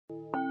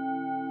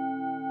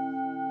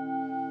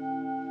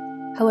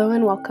Hello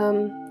and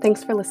welcome.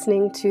 Thanks for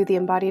listening to the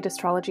Embodied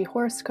Astrology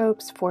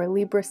horoscopes for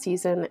Libra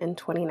season in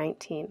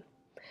 2019.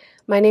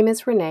 My name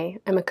is Renee.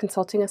 I'm a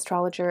consulting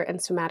astrologer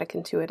and somatic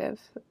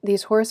intuitive.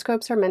 These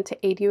horoscopes are meant to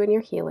aid you in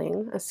your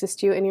healing,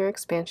 assist you in your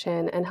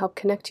expansion, and help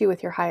connect you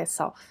with your highest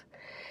self.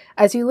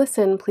 As you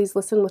listen, please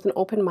listen with an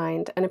open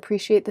mind and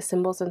appreciate the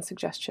symbols and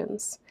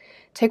suggestions.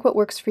 Take what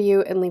works for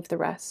you and leave the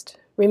rest.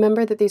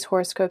 Remember that these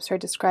horoscopes are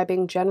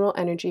describing general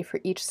energy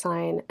for each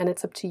sign, and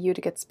it's up to you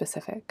to get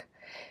specific.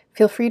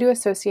 Feel free to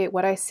associate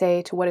what I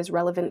say to what is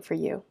relevant for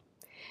you.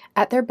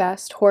 At their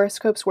best,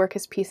 horoscopes work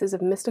as pieces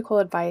of mystical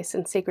advice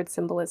and sacred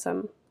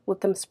symbolism.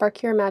 Let them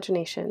spark your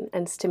imagination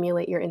and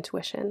stimulate your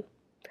intuition.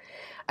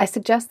 I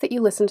suggest that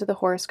you listen to the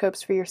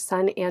horoscopes for your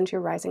sun and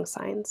your rising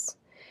signs.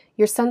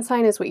 Your sun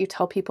sign is what you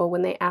tell people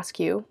when they ask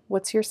you,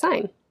 "What's your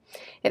sign?"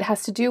 It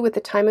has to do with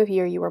the time of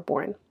year you were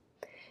born.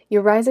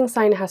 Your rising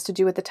sign has to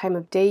do with the time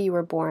of day you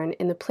were born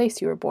in the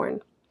place you were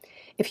born.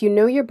 If you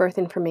know your birth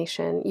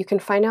information, you can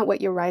find out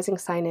what your rising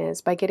sign is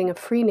by getting a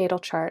free natal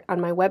chart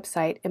on my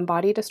website,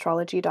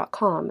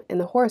 embodiedastrology.com, in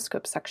the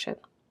horoscope section.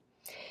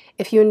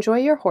 If you enjoy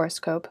your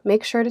horoscope,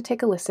 make sure to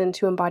take a listen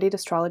to Embodied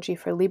Astrology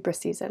for Libra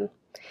season.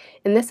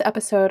 In this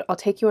episode, I'll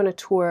take you on a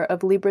tour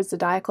of Libra's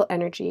zodiacal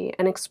energy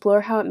and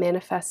explore how it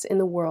manifests in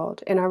the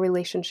world, in our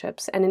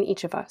relationships, and in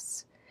each of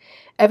us.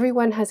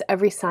 Everyone has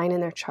every sign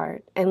in their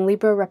chart, and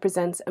Libra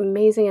represents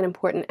amazing and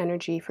important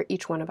energy for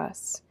each one of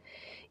us.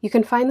 You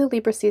can find the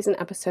Libra season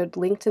episode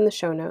linked in the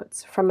show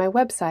notes from my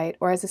website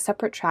or as a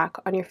separate track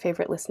on your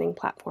favorite listening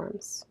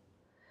platforms.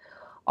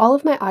 All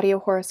of my audio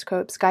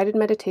horoscopes, guided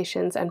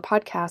meditations, and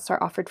podcasts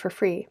are offered for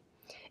free.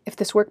 If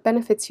this work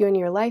benefits you in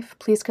your life,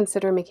 please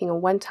consider making a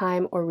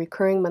one-time or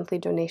recurring monthly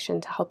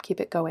donation to help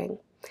keep it going.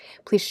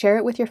 Please share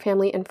it with your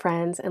family and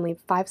friends and leave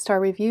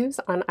 5-star reviews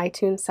on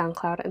iTunes,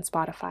 SoundCloud, and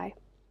Spotify.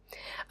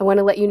 I want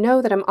to let you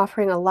know that I'm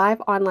offering a live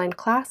online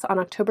class on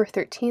October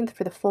 13th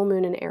for the full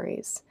moon in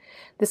Aries.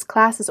 This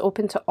class is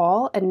open to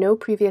all and no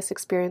previous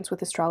experience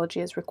with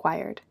astrology is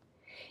required.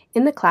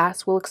 In the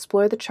class, we'll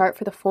explore the chart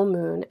for the full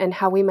moon and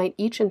how we might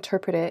each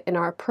interpret it in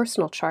our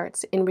personal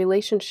charts in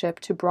relationship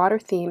to broader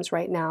themes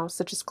right now,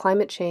 such as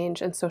climate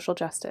change and social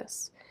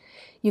justice.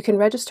 You can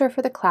register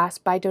for the class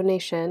by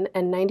donation,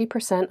 and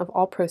 90% of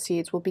all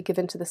proceeds will be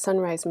given to the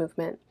Sunrise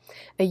Movement,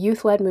 a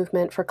youth-led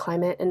movement for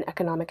climate and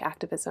economic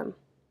activism.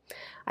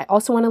 I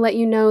also want to let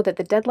you know that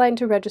the deadline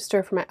to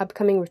register for my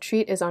upcoming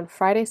retreat is on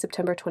Friday,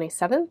 September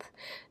 27th.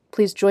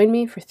 Please join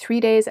me for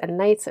 3 days and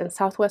nights in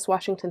Southwest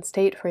Washington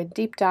State for a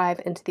deep dive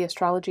into the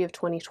astrology of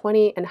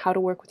 2020 and how to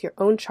work with your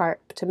own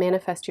chart to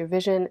manifest your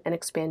vision and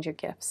expand your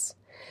gifts.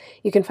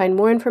 You can find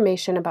more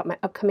information about my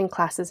upcoming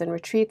classes and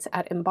retreats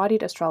at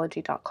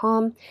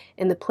embodiedastrology.com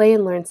in the Play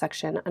and Learn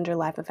section under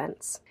Live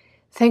Events.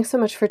 Thanks so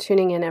much for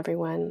tuning in,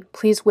 everyone.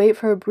 Please wait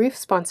for a brief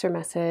sponsor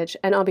message,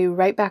 and I'll be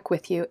right back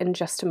with you in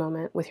just a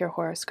moment with your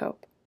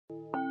horoscope.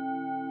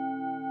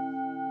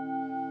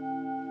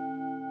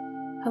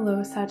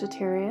 Hello,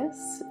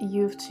 Sagittarius.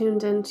 You've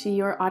tuned into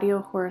your audio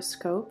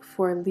horoscope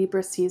for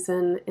Libra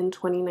season in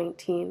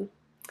 2019.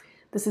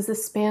 This is the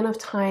span of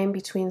time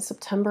between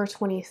September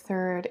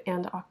 23rd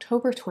and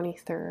October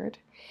 23rd.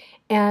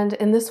 And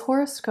in this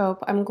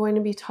horoscope, I'm going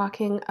to be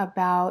talking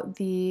about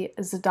the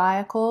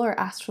zodiacal or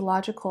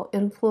astrological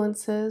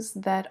influences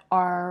that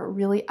are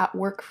really at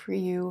work for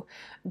you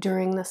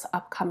during this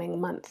upcoming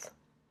month.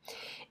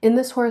 In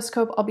this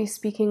horoscope, I'll be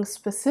speaking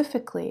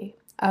specifically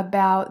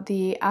about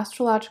the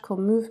astrological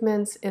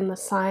movements in the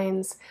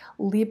signs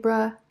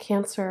Libra,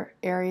 Cancer,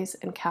 Aries,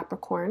 and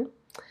Capricorn.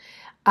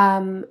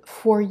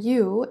 For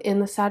you, in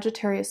the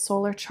Sagittarius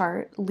solar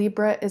chart,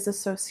 Libra is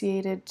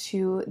associated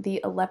to the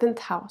 11th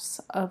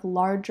house of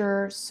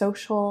larger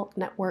social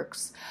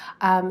networks,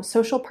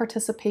 social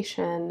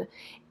participation,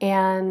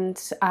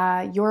 and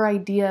your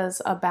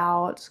ideas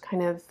about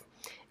kind of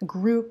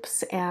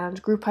groups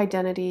and group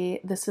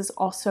identity. This is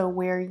also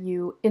where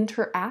you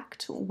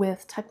interact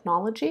with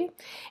technology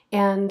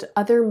and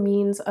other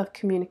means of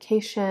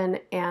communication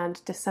and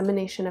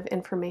dissemination of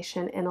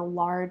information in a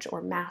large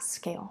or mass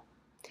scale.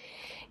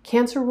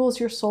 Cancer rules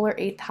your solar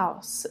 8th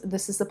house.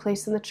 This is the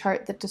place in the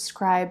chart that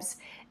describes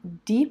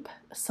deep,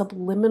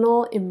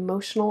 subliminal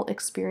emotional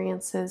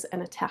experiences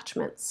and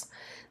attachments.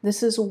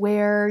 This is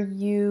where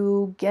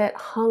you get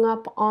hung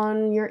up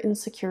on your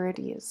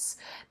insecurities.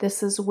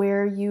 This is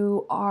where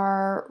you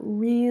are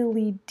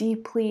really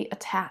deeply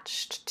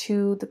attached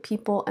to the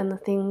people and the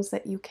things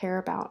that you care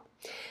about.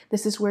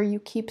 This is where you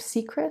keep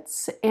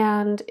secrets,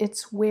 and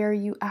it's where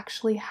you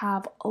actually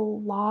have a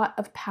lot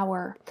of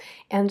power,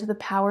 and the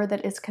power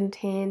that is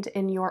contained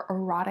in your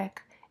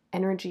erotic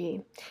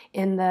energy,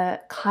 in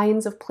the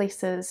kinds of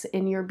places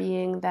in your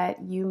being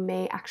that you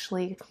may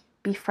actually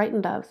be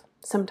frightened of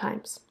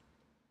sometimes.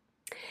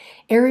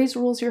 Aries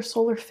rules your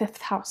solar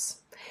 5th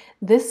house.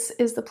 This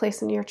is the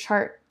place in your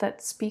chart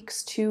that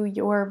speaks to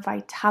your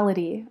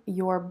vitality,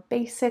 your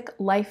basic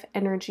life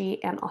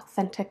energy, and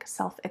authentic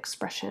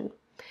self-expression.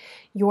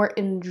 Your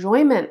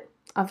enjoyment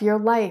of your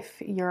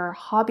life, your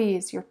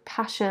hobbies, your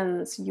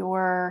passions,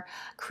 your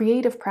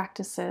creative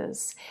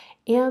practices,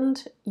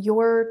 and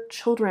your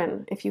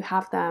children, if you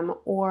have them,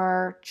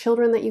 or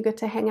children that you get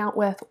to hang out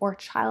with, or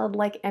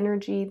childlike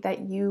energy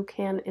that you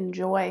can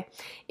enjoy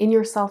in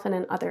yourself and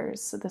in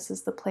others. So this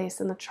is the place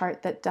in the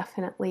chart that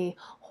definitely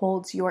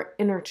holds your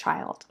inner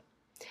child.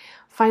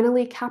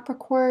 Finally,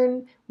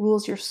 Capricorn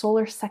rules your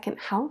solar second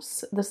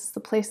house. This is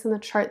the place in the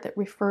chart that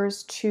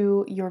refers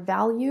to your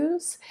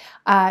values,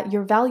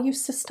 your value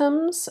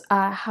systems,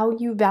 how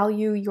you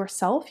value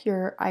yourself,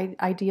 your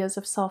ideas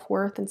of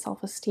self-worth and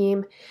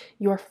self-esteem,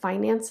 your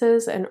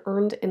finances and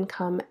earned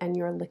income, and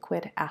your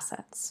liquid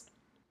assets.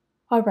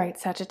 All right,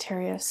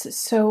 Sagittarius.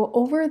 So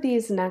over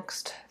these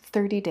next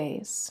 30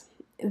 days,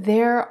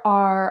 there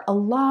are a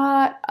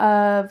lot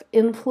of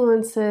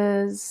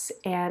influences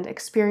and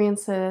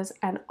experiences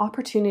and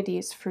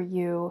opportunities for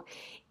you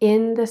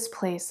in this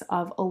place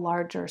of a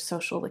larger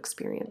social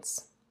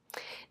experience.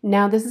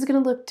 Now, this is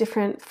going to look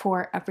different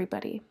for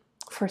everybody.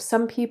 For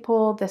some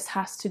people, this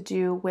has to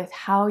do with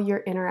how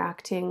you're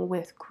interacting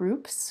with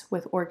groups,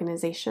 with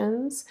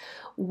organizations,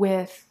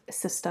 with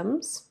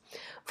systems.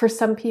 For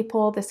some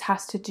people, this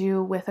has to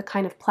do with a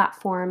kind of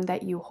platform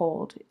that you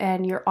hold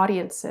and your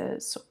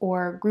audiences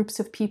or groups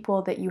of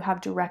people that you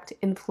have direct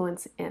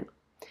influence in.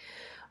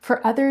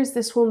 For others,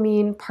 this will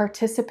mean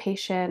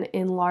participation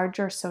in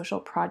larger social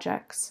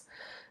projects.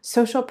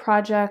 Social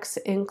projects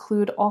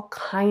include all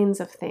kinds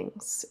of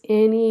things.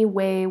 Any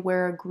way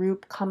where a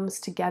group comes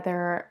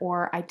together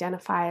or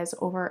identifies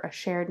over a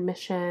shared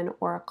mission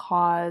or a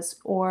cause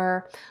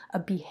or a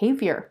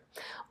behavior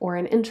or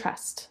an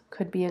interest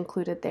could be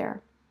included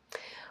there.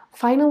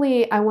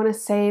 Finally, I want to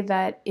say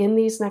that in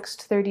these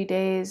next 30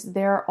 days,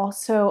 there are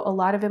also a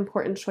lot of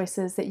important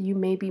choices that you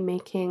may be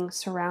making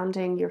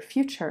surrounding your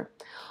future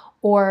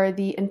or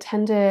the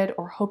intended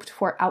or hoped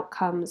for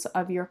outcomes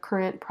of your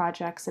current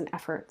projects and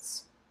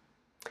efforts.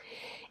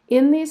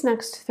 In these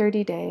next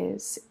 30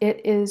 days,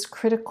 it is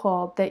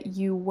critical that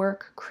you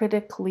work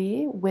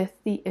critically with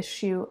the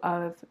issue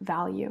of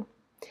value.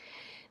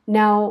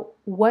 Now,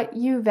 what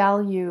you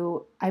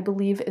value, I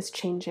believe, is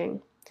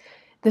changing.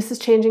 This is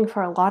changing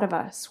for a lot of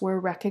us. We're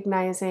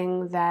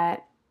recognizing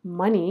that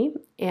money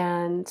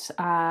and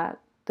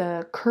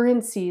the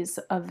currencies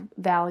of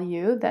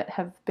value that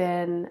have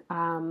been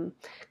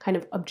kind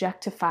of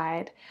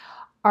objectified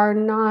are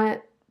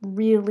not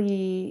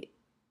really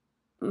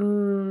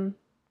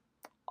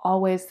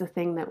always the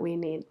thing that we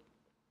need.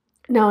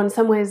 Now, in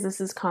some ways,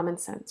 this is common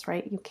sense,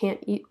 right? You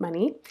can't eat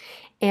money,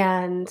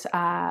 and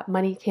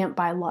money can't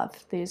buy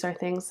love. These are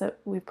things that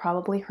we've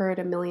probably heard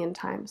a million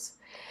times.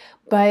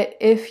 But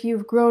if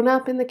you've grown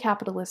up in the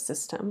capitalist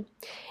system,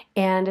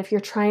 and if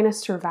you're trying to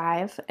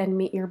survive and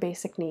meet your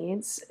basic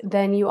needs,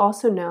 then you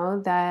also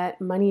know that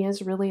money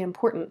is really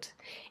important.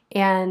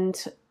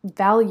 And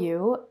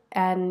value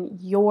and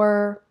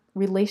your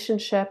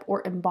relationship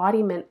or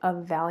embodiment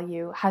of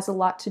value has a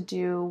lot to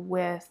do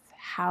with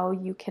how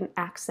you can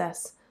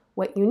access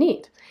what you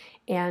need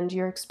and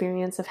your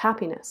experience of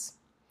happiness.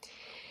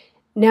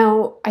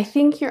 Now, I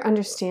think you're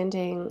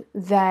understanding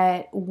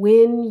that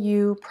when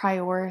you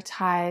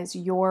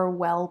prioritize your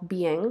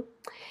well-being,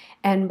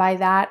 and by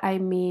that I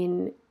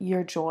mean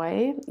your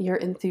joy, your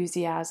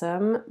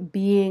enthusiasm,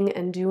 being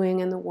and doing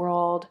in the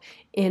world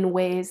in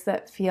ways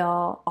that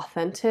feel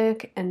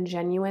authentic and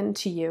genuine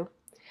to you,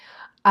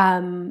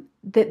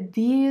 that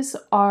these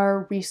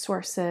are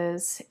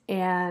resources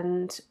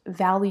and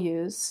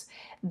values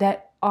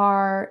that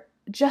are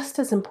just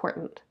as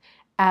important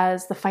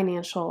as the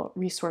financial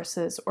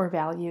resources or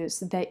values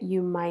that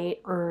you might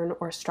earn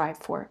or strive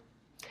for.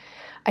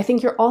 I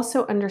think you're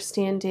also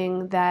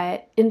understanding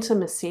that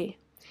intimacy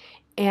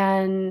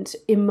and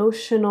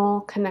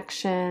emotional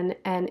connection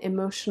and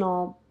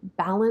emotional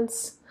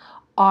balance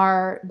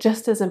are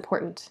just as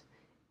important,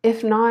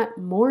 if not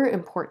more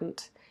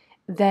important,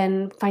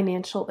 than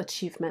financial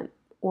achievement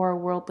or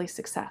worldly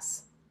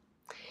success.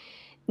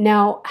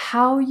 Now,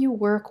 how you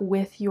work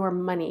with your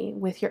money,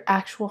 with your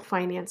actual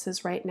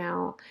finances right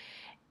now,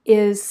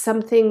 is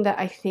something that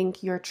I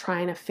think you're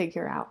trying to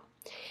figure out.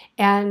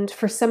 And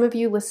for some of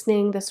you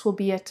listening, this will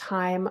be a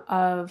time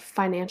of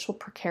financial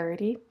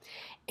precarity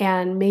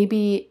and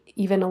maybe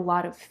even a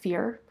lot of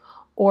fear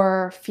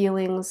or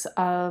feelings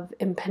of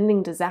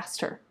impending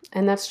disaster.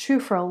 And that's true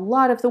for a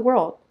lot of the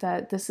world,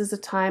 that this is a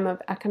time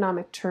of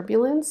economic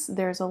turbulence.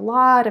 There's a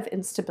lot of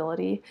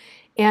instability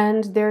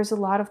and there's a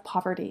lot of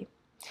poverty.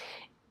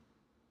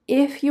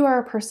 If you are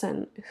a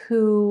person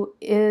who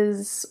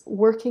is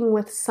working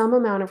with some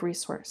amount of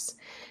resource,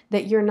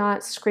 that you're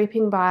not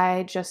scraping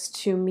by just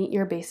to meet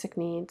your basic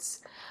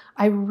needs,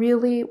 I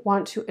really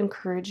want to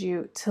encourage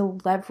you to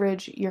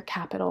leverage your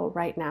capital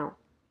right now.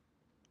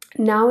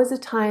 Now is a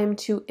time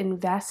to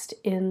invest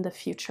in the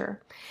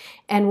future.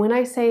 And when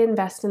I say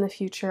invest in the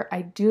future,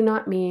 I do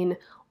not mean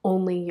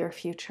only your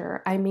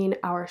future. I mean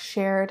our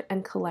shared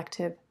and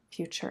collective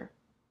future.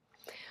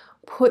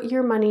 Put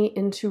your money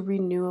into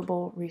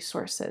renewable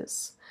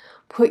resources.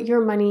 Put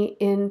your money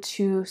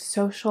into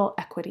social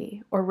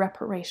equity or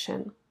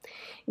reparation.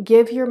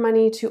 Give your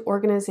money to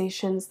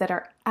organizations that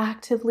are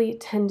actively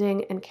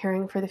tending and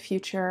caring for the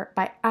future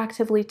by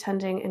actively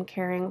tending and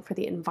caring for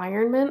the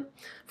environment,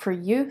 for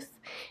youth,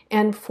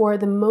 and for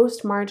the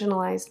most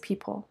marginalized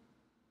people.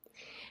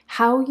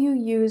 How you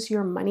use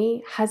your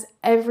money has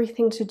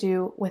everything to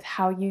do with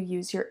how you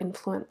use your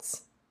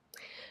influence.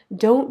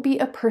 Don't be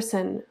a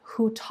person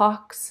who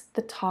talks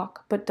the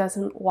talk but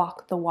doesn't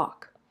walk the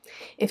walk.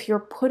 If you're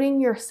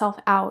putting yourself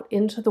out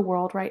into the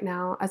world right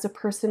now as a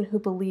person who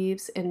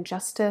believes in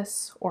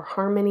justice or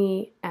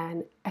harmony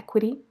and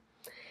equity,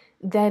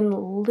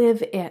 then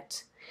live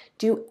it.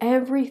 Do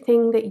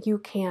everything that you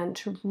can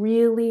to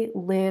really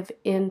live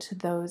into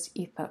those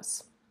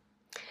ethos.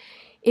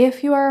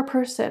 If you are a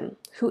person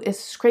who is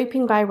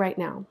scraping by right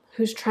now,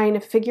 who's trying to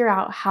figure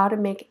out how to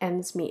make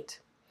ends meet,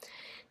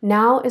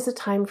 now is a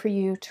time for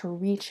you to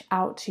reach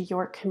out to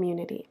your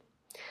community.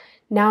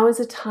 Now is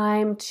a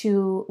time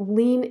to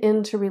lean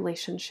into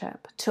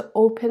relationship, to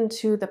open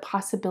to the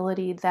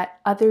possibility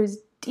that others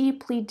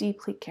deeply,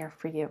 deeply care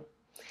for you.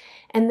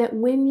 And that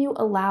when you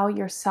allow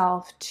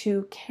yourself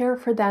to care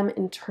for them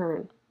in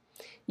turn,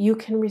 you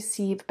can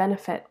receive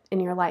benefit in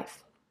your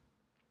life.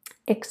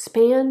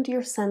 Expand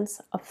your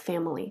sense of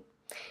family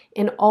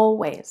in all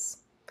ways.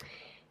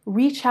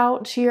 Reach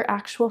out to your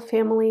actual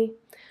family,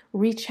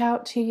 reach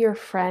out to your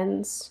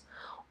friends,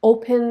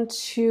 open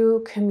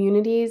to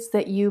communities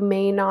that you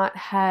may not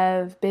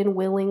have been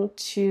willing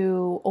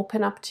to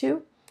open up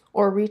to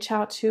or reach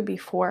out to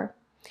before.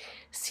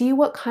 See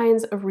what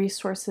kinds of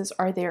resources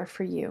are there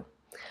for you.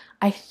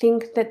 I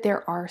think that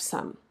there are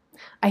some.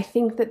 I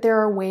think that there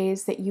are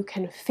ways that you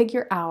can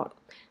figure out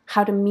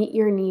how to meet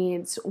your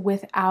needs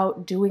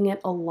without doing it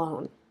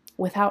alone,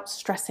 without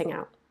stressing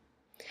out.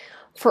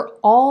 For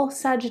all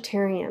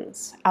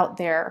Sagittarians out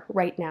there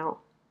right now,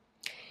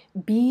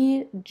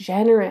 be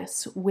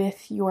generous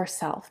with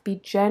yourself. Be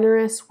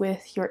generous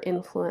with your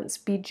influence.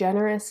 Be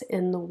generous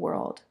in the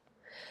world.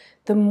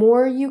 The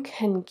more you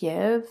can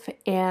give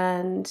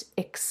and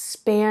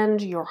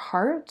expand your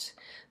heart,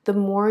 the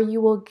more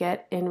you will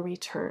get in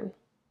return.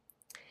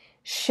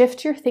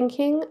 Shift your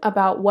thinking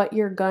about what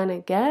you're gonna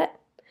get.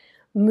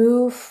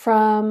 Move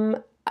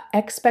from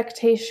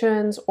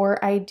expectations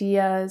or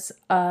ideas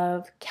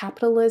of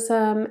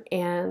capitalism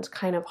and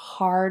kind of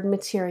hard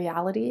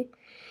materiality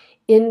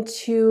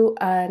into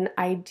an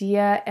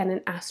idea and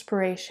an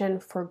aspiration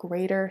for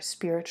greater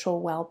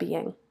spiritual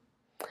well-being.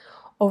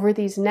 Over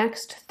these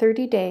next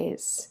 30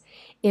 days,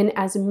 in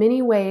as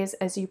many ways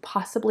as you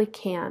possibly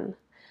can,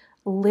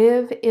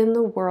 live in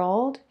the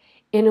world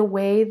in a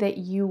way that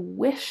you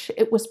wish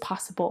it was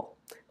possible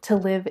to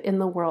live in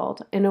the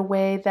world, in a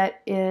way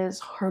that is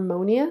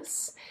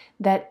harmonious,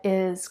 that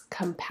is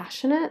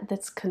compassionate,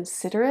 that's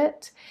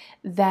considerate,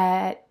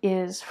 that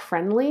is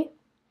friendly,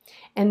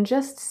 and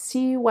just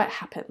see what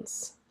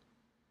happens.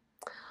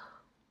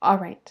 All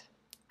right,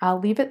 I'll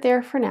leave it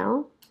there for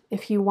now.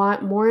 If you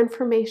want more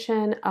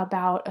information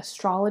about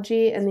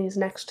astrology in these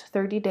next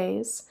 30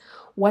 days,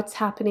 what's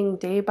happening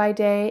day by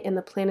day in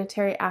the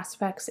planetary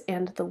aspects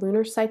and the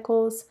lunar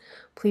cycles,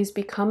 please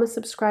become a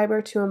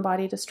subscriber to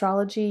Embodied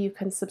Astrology. You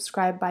can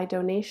subscribe by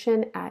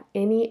donation at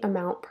any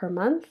amount per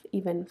month,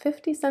 even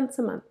 50 cents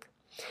a month.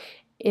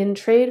 In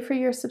trade for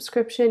your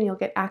subscription, you'll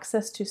get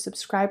access to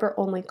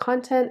subscriber-only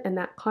content, and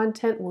that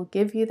content will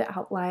give you the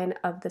outline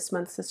of this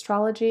month's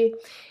astrology,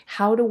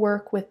 how to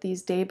work with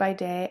these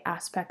day-by-day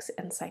aspects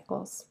and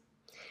cycles.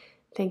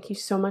 Thank you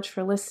so much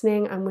for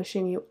listening. I'm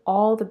wishing you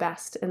all the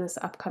best in this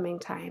upcoming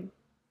time.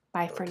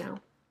 Bye for now.